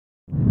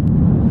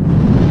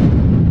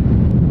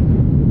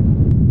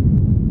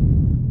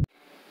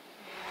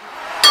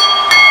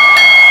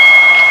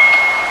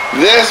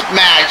This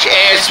match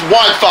is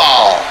one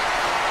fall.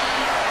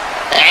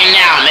 And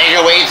now, make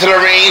her way to the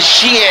ring,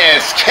 she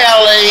is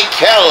Kelly.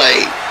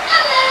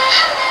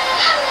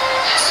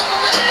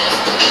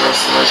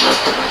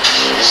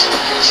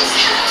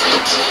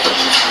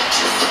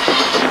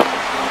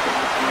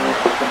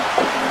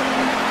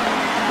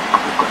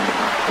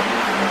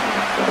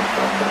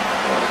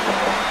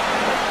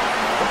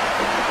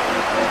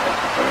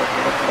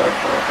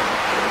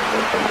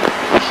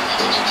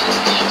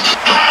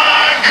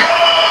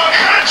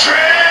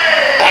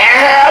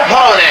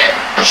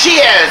 She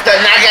is the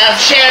knockout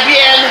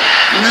champion,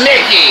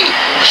 Mickie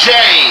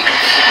James.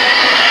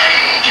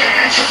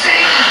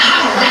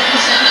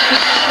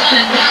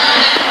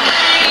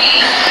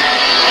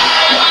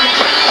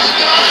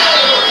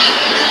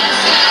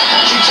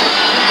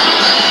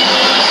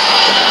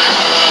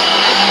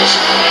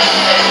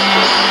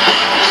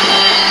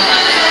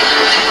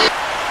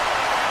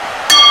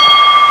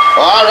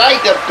 All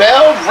right, the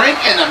bell ring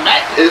and the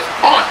match is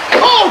on.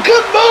 Oh,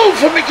 good move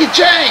for Mickie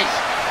James.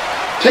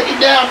 Take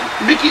it down,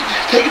 Mickie,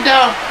 take it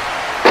down.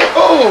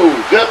 Oh,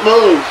 good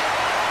move.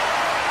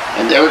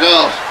 And there it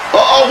goes.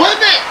 Uh-oh, wait a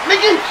minute,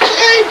 Mickie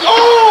James.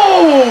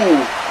 Oh,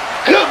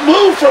 good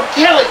move from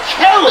Kelly.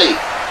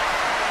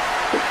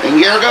 And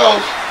here it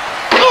goes.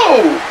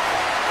 Oh,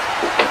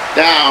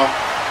 down.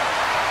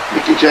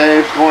 Mickie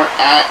James going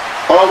out.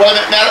 Oh, wait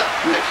a minute.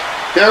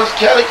 There's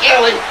Kelly.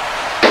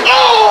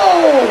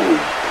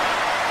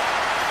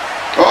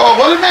 Oh,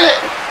 wait a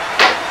minute.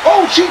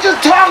 Oh, she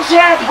just tossed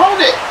her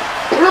opponent.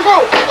 Here we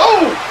go.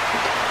 Oh!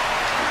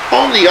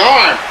 On the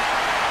arm.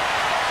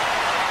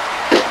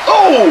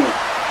 Oh!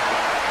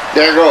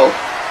 There we go.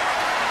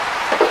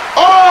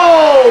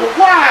 Oh!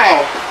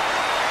 Wow!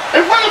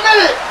 And wait a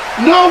minute!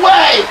 No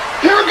way!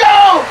 Here we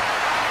go!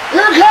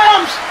 Here it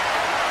comes!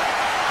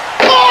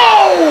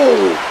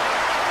 Oh!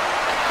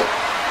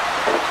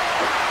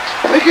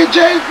 Mickie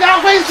James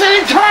not wasting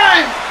any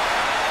time!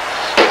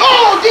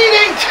 Oh!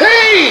 DDT!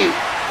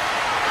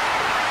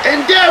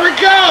 And there we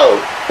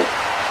go!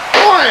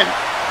 1,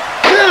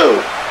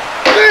 2,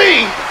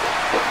 3,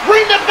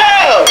 ring the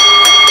bell!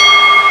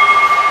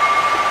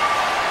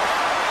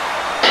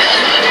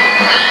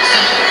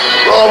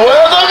 The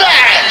winner of the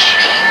match,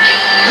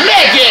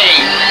 Mickie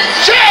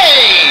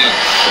James!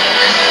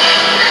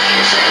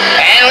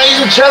 And ladies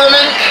and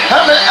gentlemen,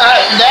 coming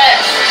up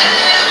next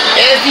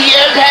is the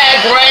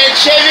Impact Grand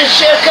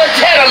Championship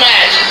Contender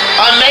match.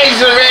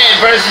 Amazing Red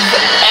versus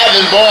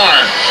Evan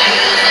Bourne.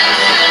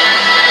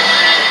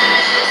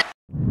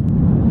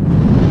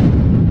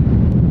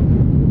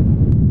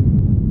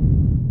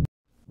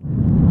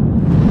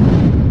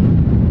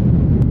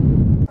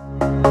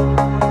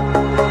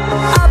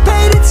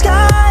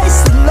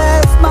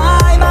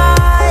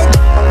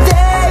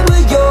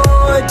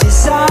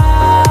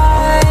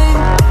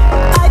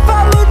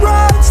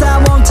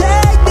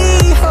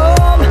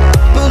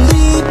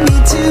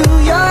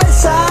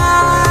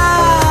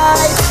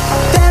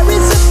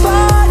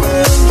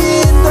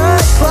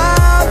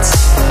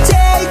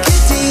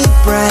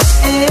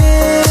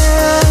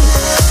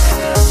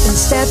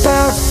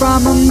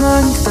 From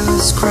among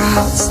those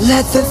crowds,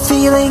 let the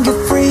feeling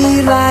of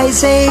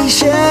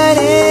realization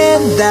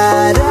in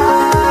that